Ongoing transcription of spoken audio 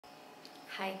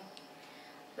Hi,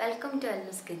 welcome to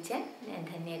Allu's Kitchen. I'm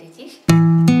Dhanya Rijish.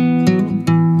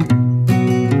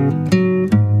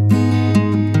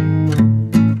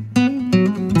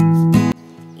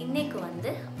 இன்னைக்கு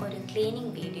ஒரு cleaning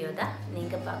video தான்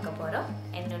நீங்க பார்க்க போறோம்.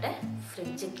 என்னோட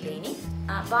fridge cleaning.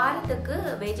 வாரத்துக்கு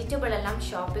vegetable எல்லாம்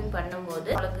shopping பண்ணும்போது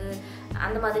உங்களுக்கு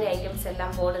அந்த மாதிரி ஐட்டம்ஸ்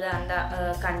எல்லாம் போடுற அந்த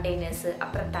கண்டெய்னர்ஸ்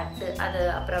அப்புறம் தட்டு அது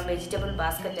அப்புறம் vegetable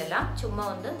basket எல்லாம் சும்மா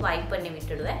வைப் பண்ணி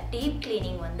விட்டுடுவேன். Deep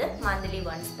cleaning monthly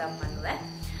once தான் பண்ணுவேன்.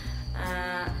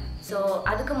 So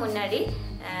அதுக்கு முன்னாடி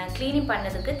cleaning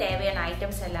பண்ணதுக்கு தேவையான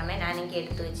ஐட்டம்ஸ் எல்லாமே நான் இங்க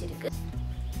எடுத்து வச்சிருக்கேன்.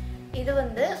 இது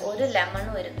ஒரு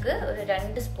லெமனும் இருக்கு, ஒரு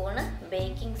 2 ஸ்பூன்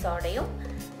பேக்கிங் சோடையும்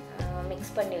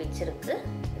மிக்ஸ் பண்ணி வச்சிருக்கு.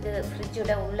 இது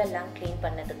ஃப்ரிட்ஜோட உள்ளெல்லாம் க்ளீன்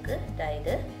பண்ணதுக்கு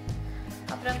இது.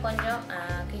 அப்புறம் கொஞ்சம்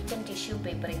கிச்சன் டிஷ்யூ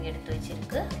பேப்பர் இங்கே எடுத்து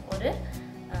வச்சிருக்கு, ஒரு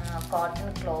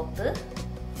காட்டன் கிளாத்து.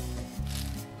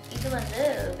 இது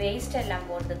வேஸ்ட் எல்லாம்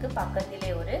போடுறதுக்கு பக்கத்திலே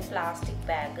ஒரு பிளாஸ்டிக்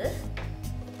பேக்கு.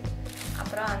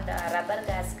 அப்புறம் அந்த ரப்பர்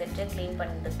கேஸ்கெட்டு க்ளீன்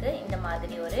பண்ணுறதுக்கு இந்த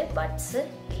மாதிரி ஒரு பட்ஸு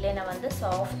இல்லைன்னா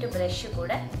சாஃப்ட் ப்ரஷ்ஷு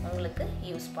கூட உங்களுக்கு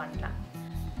யூஸ் பண்ணலாம்.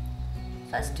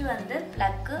 ஃபஸ்ட்டு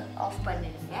ப்ளக்கு ஆஃப்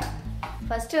பண்ணிடுங்க.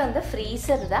 ஃபஸ்ட்டு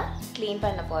ஃப்ரீசர் தான் க்ளீன்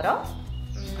பண்ண போகிறோம்.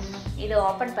 இதை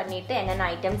ஓப்பன் பண்ணிவிட்டு என்னென்ன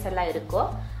ஐட்டம்ஸ் எல்லாம் இருக்கோ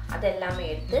அதெல்லாமே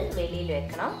எடுத்து வெளியில்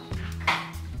வைக்கணும்.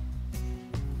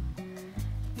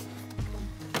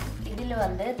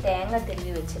 இதில் தேங்காய்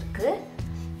திருவி வச்சுருக்கு.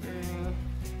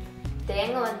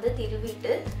 தேங்காய்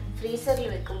திருவிட்டு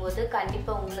ஃப்ரீசரில் வைக்கும்போது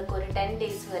கண்டிப்பாக உங்களுக்கு ஒரு 10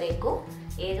 days வரைக்கும்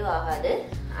ஏதும் ஆகாது.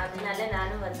 அதனால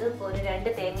நானும் ஒரு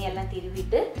 2 தேங்காயெல்லாம்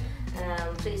திருவிட்டு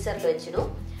ஃப்ரீசரில்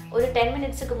வச்சிடும். ஒரு 10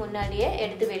 minutesக்கு முன்னாடியே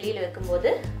எடுத்து வெளியில் வைக்கும்போது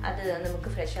அது நமக்கு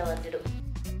ஃப்ரெஷ்ஷாக வந்துடும்.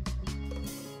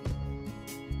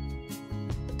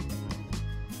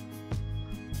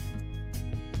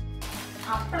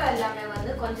 அப்புறம் எல்லாமே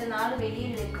கொஞ்ச நாள்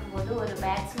வெளியில் வைக்கும்போது ஒரு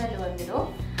பேட் ஸ்மெல் வந்துடும்.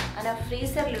 ஆனால்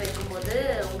ஃப்ரீசரில் வைக்கும்போது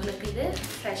உங்களுக்கு இது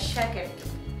ஃப்ரெஷ்ஷாக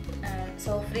கிடைக்கும்.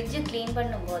 ஸோ ஃப்ரிட்ஜு க்ளீன்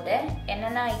பண்ணும்போது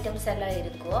என்னென்ன ஐட்டம்ஸ் எல்லாம்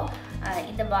இருக்கோ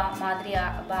இந்த மாதிரி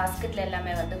பாஸ்கெட்டில்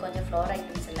எல்லாமே கொஞ்சம் ஃப்ளோர்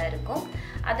ஐட்டம்ஸ் எல்லாம் இருக்கும்.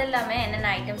 அதெல்லாமே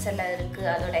என்னென்ன ஐட்டம்ஸ் எல்லாம் இருக்குது,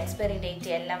 அதோட எக்ஸ்பைரி டேட்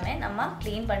எல்லாமே நம்ம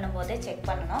க்ளீன் பண்ணும்போதே செக்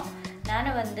பண்ணணும். நான்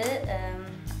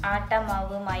ஆட்டா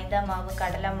மாவு, மைதா மாவு,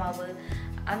 கடலை மாவு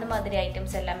அந்த மாதிரி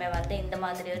ஐட்டம்ஸ் எல்லாமே இந்த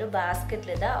மாதிரி ஒரு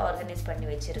பாஸ்கெட்டில் தான் ஆர்கனைஸ் பண்ணி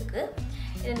வச்சுருக்கு.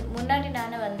 இது முன்னாடி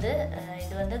நான்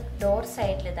இது டோர்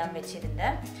சைடில் தான்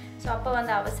வச்சுருந்தேன். ஸோ அப்போ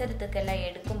அவசரத்துக்கெல்லாம்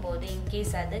எடுக்கும்போது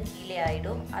இன்கேஸ் அது கீழே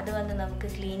ஆகிடும். அது நமக்கு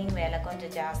க்ளீனிங் வேலை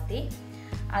கொஞ்சம் ஜாஸ்தி.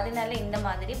 அதனால இந்த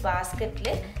மாதிரி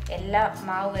பாஸ்கெட்டில் எல்லா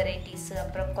மாவு வெரைட்டிஸு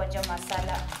அப்புறம் கொஞ்சம்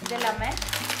மசாலா இதெல்லாமே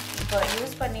இப்போ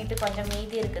யூஸ் பண்ணிவிட்டு கொஞ்சம்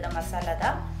மீதி இருக்குது மசாலா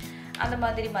தான். அந்த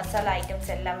மாதிரி மசாலா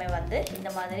ஐட்டம்ஸ் எல்லாமே இந்த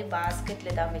மாதிரி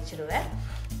பாஸ்கெட்டில் தான் வச்சுடுவேன்.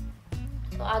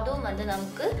 ஸோ அதுவும்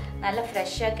நமக்கு நல்லா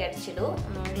ஃப்ரெஷ்ஷாக கிடச்சிடும்,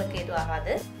 உங்களுக்கு எதுவும்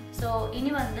ஆகாது. ஸோ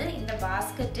இனி இந்த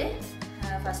பாஸ்கெட்டு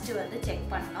ஃபஸ்ட்டு செக்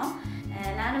பண்ணோம்.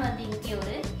 நான் இங்கே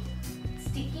ஒரு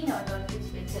ஸ்டிக்கி நோட்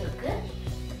வச்சுருக்கு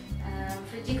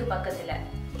ஃப்ரிட்ஜுக்கு பக்கத்தில்.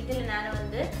 இதில் நான்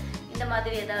இந்த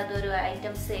மாதிரி ஏதாவது ஒரு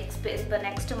ஐட்டம்ஸ் இப்போ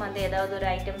நெக்ஸ்ட் மந்த் ஏதாவது ஒரு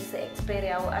ஐட்டம்ஸ் எக்ஸ்பைரி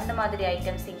ஆகும் அந்த மாதிரி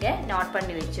ஐட்டம்ஸ் இங்கே நோட்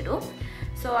பண்ணி வச்சிடும்.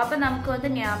 ஸோ அப்போ நமக்கு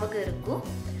ஞாபகம் இருக்கும்.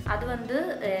 அது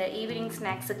ஈவினிங்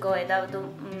ஸ்நாக்ஸுக்கோ ஏதாவது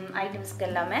ஐட்டம்ஸ்க்கு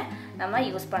எல்லாமே நம்ம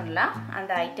யூஸ் பண்ணலாம்.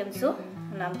 அந்த ஐட்டம்ஸும்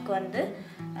நமக்கு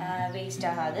வேஸ்ட்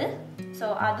ஆகாது. ஸோ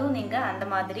அதுவும் நீங்கள் அந்த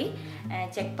மாதிரி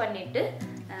செக் பண்ணிவிட்டு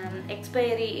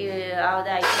எக்ஸ்பைரி ஆகுத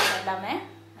ஐட்டம்ஸ் எல்லாமே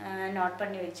நோட்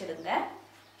பண்ணி வச்சுடுங்க.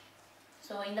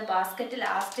 ஸோ இந்த பாஸ்கெட்டு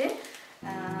லாஸ்ட்டு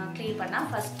க்ளீன் பண்ணால்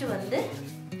ஃபஸ்ட்டு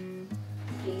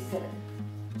ஃப்ரீசர்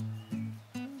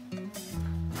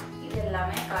இது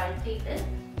எல்லாமே கழட்டிட்டு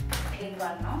க்ளீன்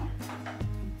பண்ணோம்.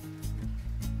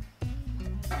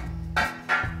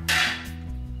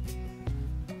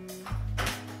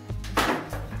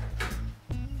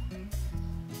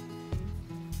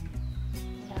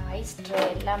 ஐஸ் ட்ரே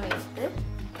எல்லாமே எடுத்து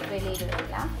வெளியில்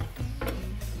விடலாம்.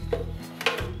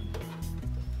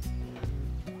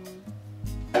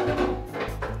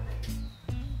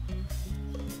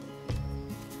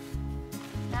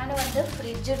 நான்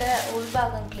ஃப்ரிட்ஜோட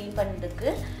உள்பாகம் க்ளீன் பண்ணுறதுக்கு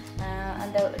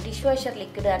அந்த டிஷ்வாஷர்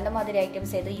லிக்விடு அந்த மாதிரி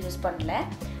ஐட்டம்ஸ் எதுவும் யூஸ் பண்ணல.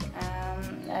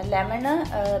 லெமனு,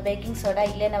 பேக்கிங் சோடா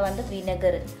இல்லைன்னா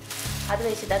வினெகர் அது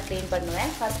வச்சு தான் க்ளீன்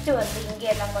பண்ணுவேன். ஃபஸ்ட்டு இங்கே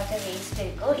எல்லாம் கொஞ்சம் வேஸ்ட்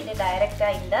இருக்கும். இதை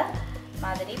டைரெக்டாக இந்த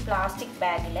மாதிரி பிளாஸ்டிக்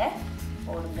பேக்கில்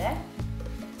போடுங்க.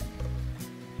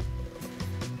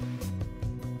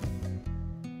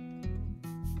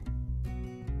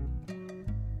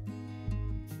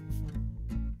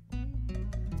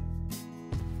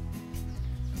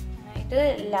 இது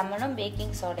லெமனும்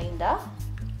பேக்கிங் சோடையும் தான்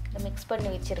இதை மிக்ஸ் பண்ணி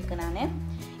வச்சுருக்கு. நான்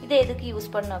இது எதுக்கு யூஸ்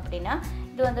பண்ணோம் அப்படின்னா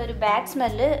இது ஒரு பேட்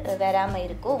ஸ்மெல்லு வராமல்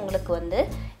இருக்கும் உங்களுக்கு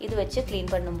இது வச்சு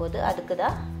க்ளீன் பண்ணும்போது அதுக்கு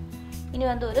தான் இனி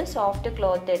வந்து ஒரு சாஃப்ட்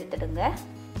க்ளாத் எடுத்துடுங்க.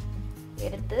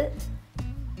 எடுத்து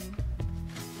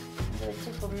இதை வச்சு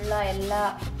ஃபுல்லாக எல்லா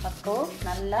பக்கமும்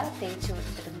நல்லா தேய்ச்சி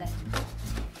விட்டுடுங்க.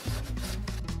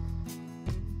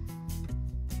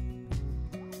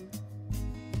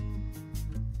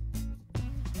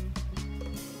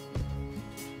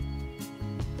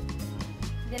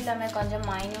 இது எல்லாமே கொஞ்சம்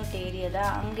மைன்யூட் ஏரியா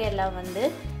தான். அங்கே எல்லாம் வந்து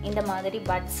இந்த மாதிரி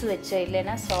பட்ஸ் வச்சு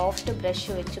இல்லைன்னா சாஃப்ட் ப்ரஷ்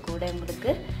வச்சு கூட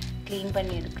உங்களுக்கு க்ளீன்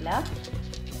பண்ணி எடுக்கலாம்.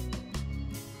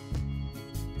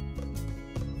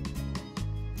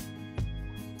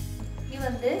 இது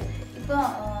வந்து இப்போ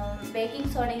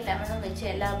பேக்கிங் சோடையும் லெமனும் வச்சு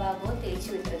எல்லா பாகமும் தேய்ச்சி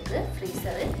விட்டுருக்கு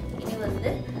ஃப்ரீசரு. இனி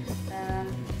வந்து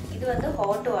இது வந்து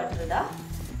ஹாட் வாட்டர் தான்.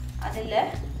 அதில்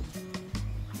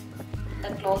இந்த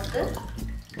க்ளாத்து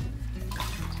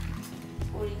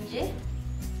புழிஞ்சு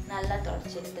நல்லா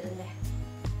தொடச்சி எடுத்துடுங்க.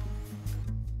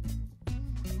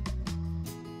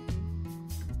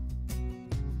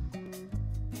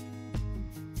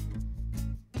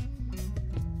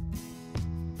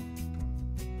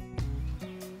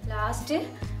 லாஸ்ட்டு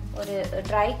ஒரு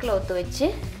ட்ரை க்ளாத் வச்சு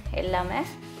எல்லாமே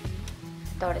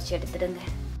தொடச்சி எடுத்துடுங்க.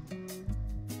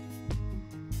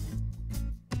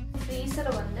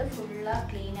 ஃப்ரீசரை வந்து ஃபுல்லாக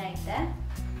க்ளீன் ஆகிட்டேன்.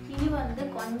 இனி வந்து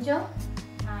கொஞ்சம்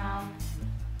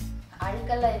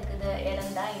அழுக்கெல்லாம் இருக்குது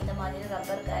இடம் தான் இந்த மாதிரி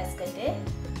ரப்பர் கேஸ்கட்டு.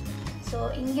 ஸோ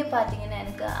இங்கே பார்த்தீங்கன்னா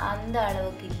எனக்கு அந்த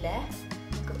அளவுக்கு இல்லை,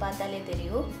 எனக்கு பார்த்தாலே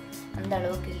தெரியும் அந்த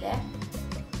அளவுக்கு இல்லை.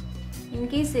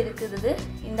 இன்கேஸ் இருக்குது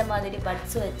இந்த மாதிரி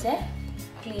பட்ஸ் வச்சு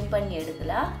க்ளீன் பண்ணி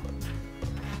எடுக்கலாம்.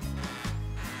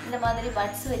 இந்த மாதிரி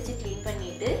பட்ஸ் வச்சு க்ளீன்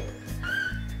பண்ணிவிட்டு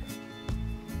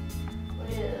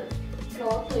ஒரு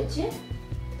க்ளாத் வச்சு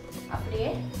அப்படியே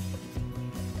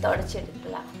தொடச்சி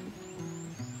எடுக்கலாம்.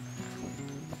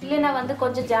 இல்லைனா வந்து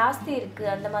கொஞ்சம் ஜாஸ்தி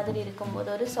இருக்குது அந்த மாதிரி இருக்கும்போது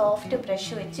ஒரு சாஃப்ட் ப்ரஷ்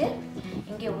வச்சு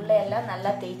இங்கே உள்ள எல்லாம்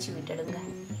நல்லா தேய்ச்சி விட்டுடுங்க.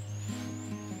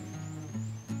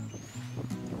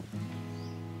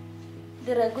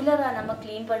 இது ரெகுலராக நம்ம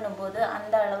க்ளீன் பண்ணும்போது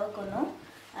அந்த அளவுக்கு ஒன்றும்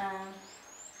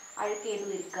அழுக்கு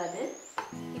எதுவும் இருக்காது.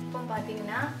 இப்போ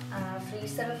பார்த்தீங்கன்னா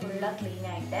ஃப்ரீசரை ஃபுல்லாக க்ளீன்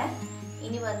ஆகிட்டேன்.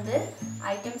 இனி வந்து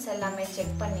ஐட்டம்ஸ் எல்லாமே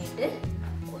செக் பண்ணிவிட்டு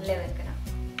உள்ளே வைக்கணும்.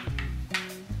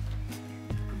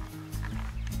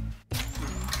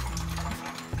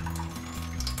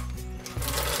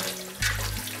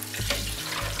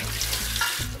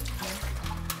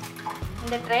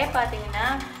 இந்த ட்ரே பார்த்தீங்கன்னா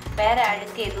வேறு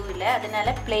அழுக்கு எதுவும் இல்லை,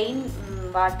 அதனால பிளெயின்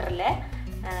வாட்டரில்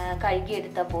கழுகி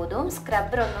எடுத்தால் போதும்.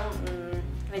 ஸ்க்ரப்பர் ஒன்றும்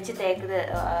வச்சு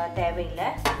தேவையில்லை.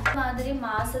 இந்த மாதிரி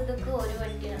மாதத்துக்கு ஒரு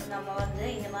வாட்டி நம்ம வந்து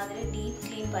இந்த மாதிரி டீப்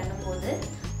க்ளீன் பண்ணும்போது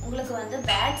உங்களுக்கு வந்து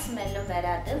பேட் ஸ்மெல்லும்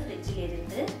வராது ஃப்ரிட்ஜில்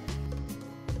இருந்து.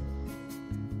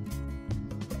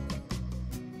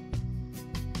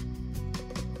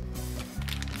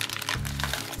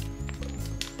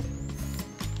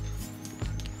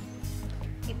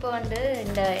 இப்போ வந்து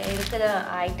இந்த இருக்கிற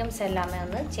ஐட்டம்ஸ் எல்லாமே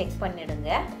வந்து செக்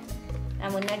பண்ணிடுங்க.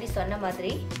 நான் முன்னாடி சொன்ன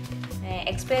மாதிரி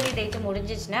எக்ஸ்பைரி டேட்டு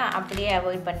முடிஞ்சிச்சுன்னா அப்படியே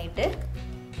அவாய்ட் பண்ணிவிட்டு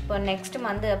இப்போ நெக்ஸ்ட்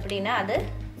மந்த் அப்படின்னா அது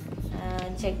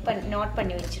நோட்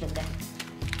பண்ணி வச்சுடுங்க.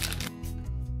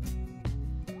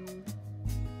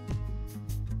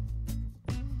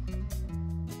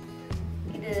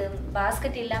 இது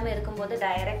பாஸ்கெட் இல்லாமல் இருக்கும்போது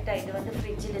டைரெக்டாக இது வந்து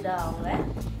ஃப்ரிட்ஜில் தான் ஆகுங்க.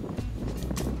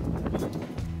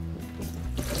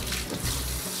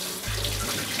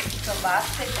 ஸோ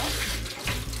பாஸ்கெட்டும்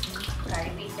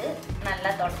கழுவிட்டு நல்லா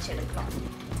தொடச்சி எடுக்கணும்.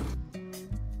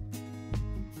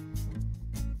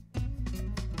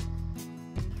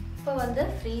 இப்போ வந்து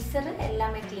ஃப்ரீசர்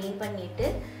எல்லாமே க்ளீன் பண்ணிவிட்டு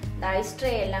இந்த ஐஸ்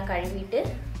ட்ரே எல்லாம் கழுவிட்டு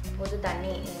புது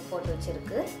தண்ணி போட்டு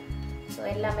வச்சுருக்கு. ஸோ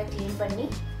எல்லாமே க்ளீன் பண்ணி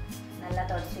நல்லா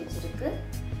தொடச்சி வச்சுருக்கு.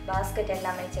 பாஸ்கெட்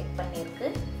எல்லாமே செக் பண்ணியிருக்கு.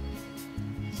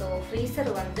 ஸோ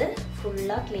ஃப்ரீசர் வந்து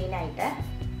ஃபுல்லாக க்ளீன் ஆகிட்டேன்.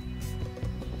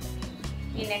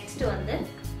 நெக்ஸ்ட் வந்து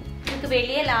இதுக்கு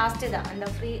வெளியே லாஸ்ட்டு தான் அந்த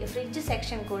ஃப்ரிட்ஜ்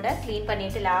செக்ஷன் கூட க்ளீன்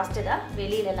பண்ணிவிட்டு லாஸ்ட்டு தான்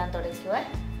வெளியிலலாம் தொடக்குவேன்.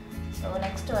 ஸோ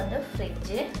நெக்ஸ்ட்டு வந்து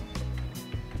ஃப்ரிட்ஜில்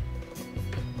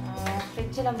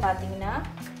பார்த்தீங்கன்னா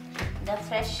இந்த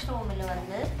ஃப்ரெஷ் ரூமில்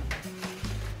வந்து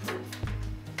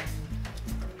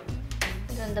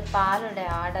இது வந்து பாலோட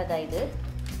ஆடை தான். இது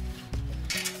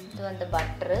வந்து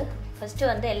பட்டரு. ஃபஸ்ட்டு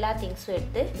வந்து எல்லா திங்ஸும்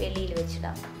எடுத்து வெளியில்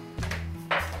வச்சுடான்.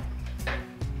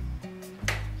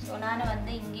 ஸோ நான்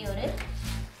வந்து இங்கே ஒரு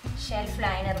ஷெல்ஃப்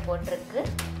லைனர் போட்டிருக்கு.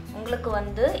 உங்களுக்கு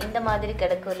வந்து இந்த மாதிரி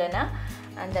கிடைக்கும், இல்லைன்னா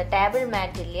அந்த டேபிள்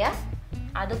மேட் இல்லையா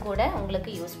அது கூட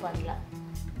உங்களுக்கு யூஸ் பண்ணலாம்.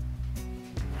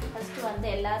 ஃபஸ்ட்டு வந்து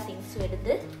எல்லா திங்ஸும்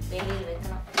எடுத்து வெளியில்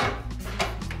வைக்கணும்.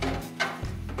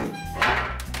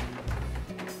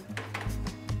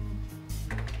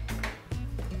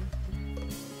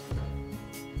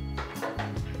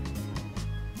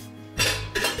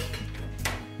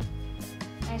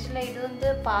 ஆக்சுவலாக இது வந்து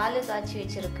பால் காய்ச்சி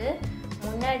வச்சுருக்கு.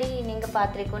 முன்னாடி நீங்கள்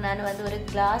பார்த்துருக்கோம் நான் வந்து ஒரு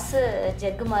கிளாஸு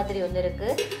ஜக்கு மாதிரி ஒன்று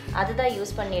இருக்குது, அதுதான்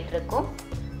யூஸ் பண்ணிகிட்ருக்கோம்.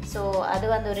 ஸோ அது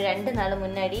வந்து ஒரு 2 நாள்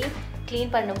முன்னாடி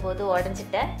க்ளீன் பண்ணும்போது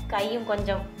உடஞ்சிட்டேன், கையும்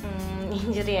கொஞ்சம்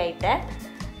இன்ஜுரி ஆகிட்டேன்.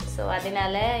 ஸோ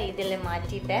அதனால் இதில்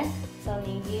மாற்றிட்டேன். ஸோ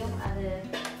நீங்களும் அது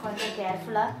கொஞ்சம்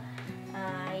கேர்ஃபுல்லாக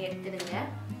எடுத்துடுங்க.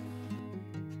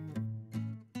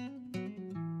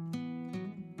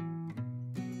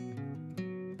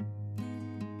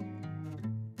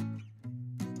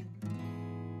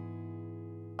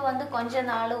 வந்து கொஞ்ச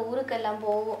நாள் ஊருக்கெல்லாம்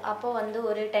போவோம். அப்போ வந்து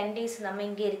ஒரு 10 days நம்ம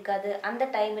இங்கே இருக்காது. அந்த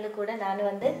டைமில் கூட நான்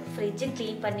வந்து ஃப்ரிட்ஜு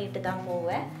க்ளீன் பண்ணிட்டு தான்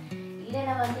போவேன்.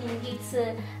 இல்லைன்னா வந்து இங்கிட்ஸு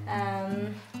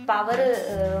பவரு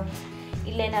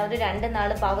இல்லைன்னா ஒரு 2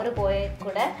 நாள் பவர் போய்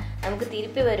கூட நமக்கு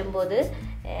திருப்பி வரும்போது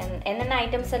என்னென்ன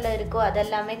ஐட்டம்ஸ் எல்லாம் இருக்கோ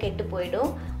அதெல்லாமே கெட்டு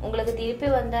போயிடும். உங்களுக்கு திருப்பி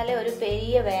வந்தாலே ஒரு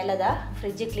பெரிய வேலை தான்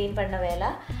ஃப்ரிட்ஜு க்ளீன் பண்ண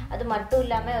வேலை. அது மட்டும்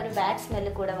இல்லாமல் ஒரு பேட்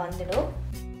ஸ்மெல்லு கூட வந்துடும்.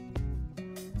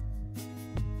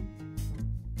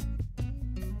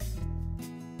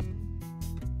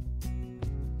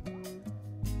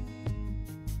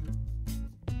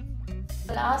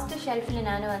 லாஸ்ட்டு ஷெல்ஃபில்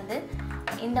நான் வந்து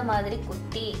இந்த மாதிரி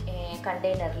குட்டி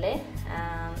கண்டெய்னரில்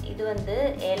இது வந்து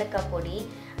ஏலக்காய் பொடி,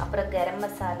 அப்புறம் கரம்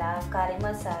மசாலா, கறி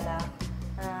மசாலா,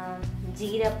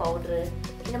 ஜீரா பவுட்ரு,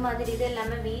 இந்த மாதிரி இது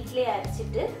எல்லாமே வீட்டிலே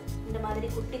அரைச்சிட்டு இந்த மாதிரி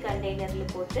குட்டி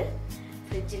கண்டெய்னரில் போட்டு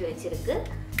ஃப்ரிட்ஜில் வச்சுருக்கு.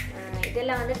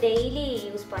 இதெல்லாம் வந்து டெய்லி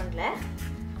யூஸ் பண்ணல.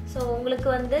 ஸோ உங்களுக்கு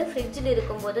வந்து ஃப்ரிட்ஜில்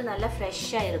இருக்கும்போது நல்லா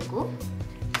ஃப்ரெஷ்ஷாக இருக்கும்.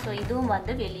 ஸோ இதுவும்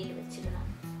வந்து வெளியில் வச்சுக்கலாம்.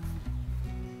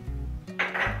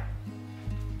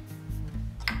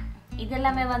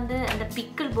 இதெல்லாமே வந்து அந்த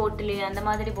பிக்கிள் போட்டில் அந்த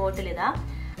மாதிரி போட்டில் தான்.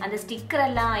 அந்த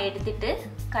ஸ்டிக்கரெல்லாம் எடுத்துட்டு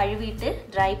கழுவிட்டு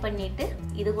ட்ரை பண்ணிவிட்டு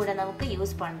இது கூட நமக்கு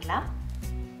யூஸ் பண்ணலாம்.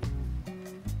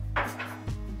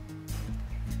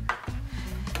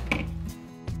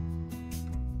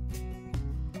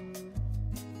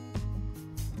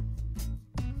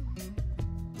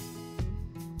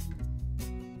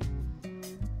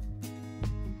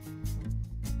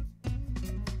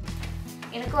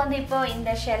 எனக்கு வந்து இப்போ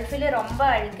இந்த ஷெல்ஃபில் ரொம்ப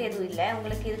அழுக்கு எதுவும் இல்லை.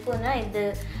 உங்களுக்கு இருக்குன்னா இது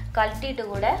கழட்டிட்டு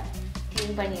கூட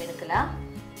க்ளீன் பண்ணி எடுக்கலாம்.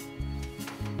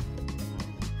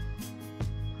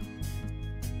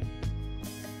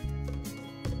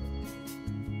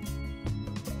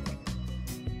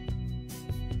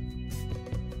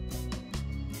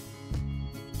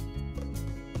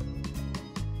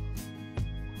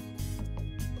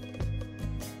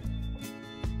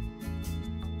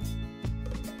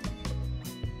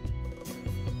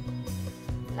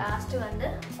 லாஸ்ட்டு வந்து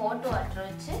ஹாட் வாட்டர்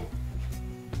வச்சு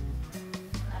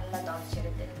நல்லா துவைச்சி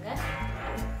எடுத்துருங்க.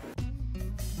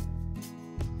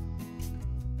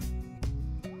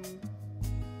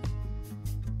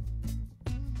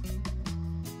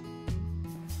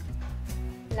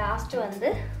 லாஸ்ட்டு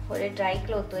வந்து ஒரு ட்ரை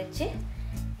க்ளாத் வச்சு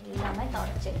எல்லாமே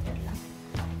துவைச்சி எடுத்துடலாம்.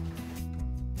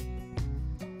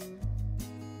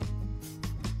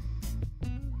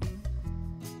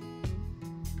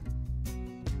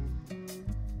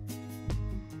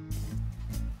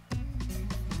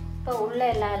 இப்போ உள்ள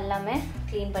எல்லாமே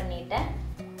க்ளீன் பண்ணிட்டேன்.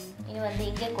 இனி வந்து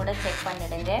இங்கே கூட செக்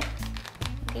பண்ணிடுங்க.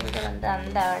 இங்கே வந்து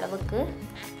அந்த அளவுக்கு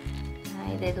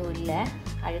இது எதுவும் இல்லை,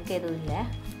 அழுக்கு எதுவும் இல்லை.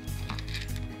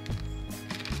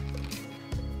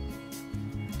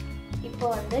 இப்போ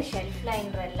வந்து ஷெல்ஃப்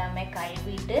லைனர் எல்லாமே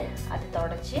கழுவிட்டு அது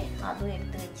தொடச்சி அதுவும்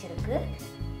எடுத்து வச்சிருக்கு.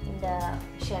 இந்த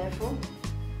ஷெல்ஃபும்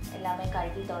எல்லாமே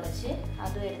கழுவி தொடச்சி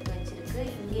அதுவும் எடுத்து வச்சிருக்கு.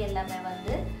 இங்கே எல்லாமே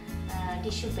வந்து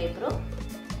டிஷ்யூ பேப்பரும்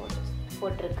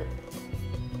போட்டிருக்கு.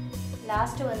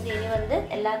 லாஸ்ட்டு வந்து இனி வந்து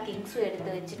எல்லா திங்ஸும்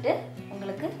எடுத்து வச்சுட்டு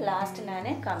உங்களுக்கு லாஸ்ட்டு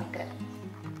நான் காமிக்கிறேன்.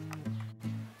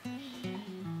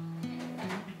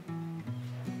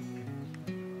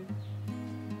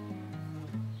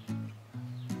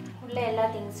 உள்ள எல்லா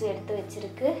திங்ஸும் எடுத்து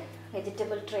வச்சிருக்கு.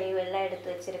 வெஜிடபிள் ட்ரே எல்லாம் எடுத்து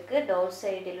வச்சிருக்கு. டோர்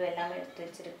சைடில் எல்லாமே எடுத்து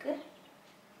வச்சிருக்கு.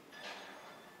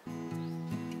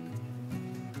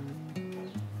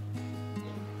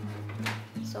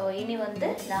 ஸோ இனி வந்து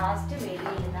லாஸ்ட்டு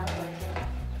வெளியில் தான் குறைக்கணும்.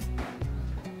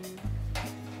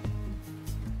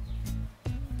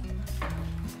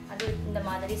 அது இந்த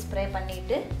மாதிரி ஸ்ப்ரே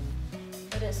பண்ணிட்டு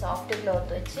ஒரு சாஃப்ட்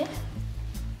க்ளாத் வச்சு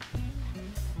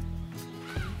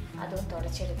அதுவும்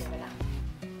தொடச்சி எடுத்துக்கலாம்.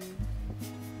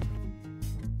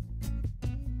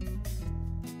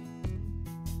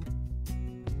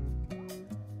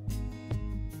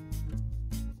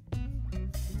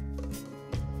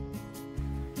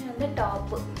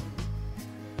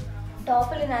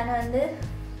 டாப்பில் நான் வந்து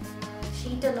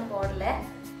ஷீட் ஒன்றும் போடல.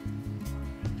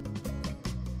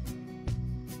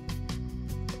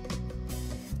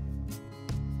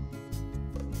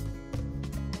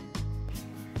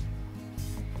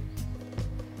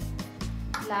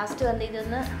 லாஸ்ட்டு வந்து இது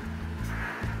ஒன்று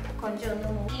கொஞ்சம்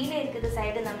இன்னும் கீழே இருக்கிற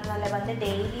சைடு நம்மளால் வந்து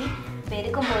டெய்லி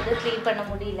பெருக்கும்போது க்ளீன் பண்ண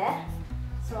முடியல.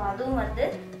 ஸோ அதுவும் வந்து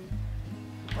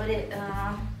ஒரு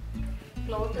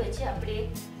க்ளோத் வச்சு அப்படியே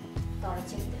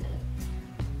தொடச்சி விட்டுடுது.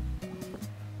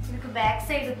 இதுக்கு பேக்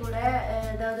சைடு கூட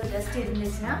ஏதாவது டஸ்ட்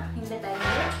இருந்துச்சுன்னா இந்த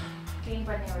டைமில் க்ளீன்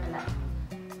பண்ணி விடலாம்.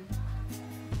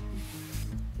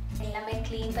 எல்லாமே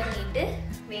க்ளீன் பண்ணிவிட்டு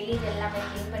வெளியில் எல்லாமே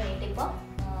க்ளீன் பண்ணிவிட்டு இப்போ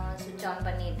சுவிட்ச் ஆன்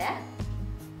பண்ணிட்டேன்.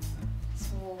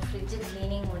 ஸோ ஃப்ரிட்ஜு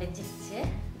க்ளீனிங் முடிஞ்சிருச்சு.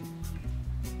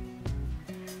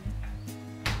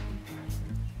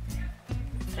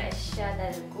 ஃப்ரெஷ்ஷாக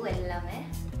தான் இருக்கும் எல்லாமே.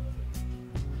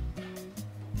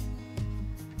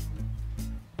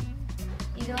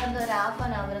 இது வந்து ஒரு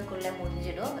 1/2 ஹவருக்குள்ளே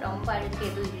முடிஞ்சிடும். ரொம்ப அழுக்கு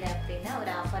எதுவும் இல்லை அப்படின்னா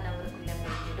ஒரு 1/2 ஹவருக்குள்ளே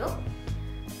முடிஞ்சிடும்.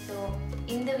 ஸோ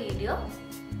இந்த வீடியோ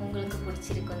உங்களுக்கு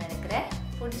பிடிச்சிருக்குன்னு நினைக்கிறேன்.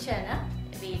 பிடிச்சனா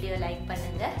வீடியோ லைக்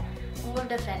பண்ணுங்கள்,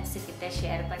 உங்களோட ஃப்ரெண்ட்ஸுக்கிட்ட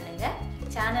ஷேர் பண்ணுங்கள்,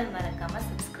 சேனல் மறக்காமல்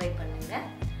சப்ஸ்கிரைப் பண்ணுங்கள்.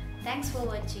 தேங்க்ஸ் ஃபார்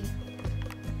வாட்சிங்.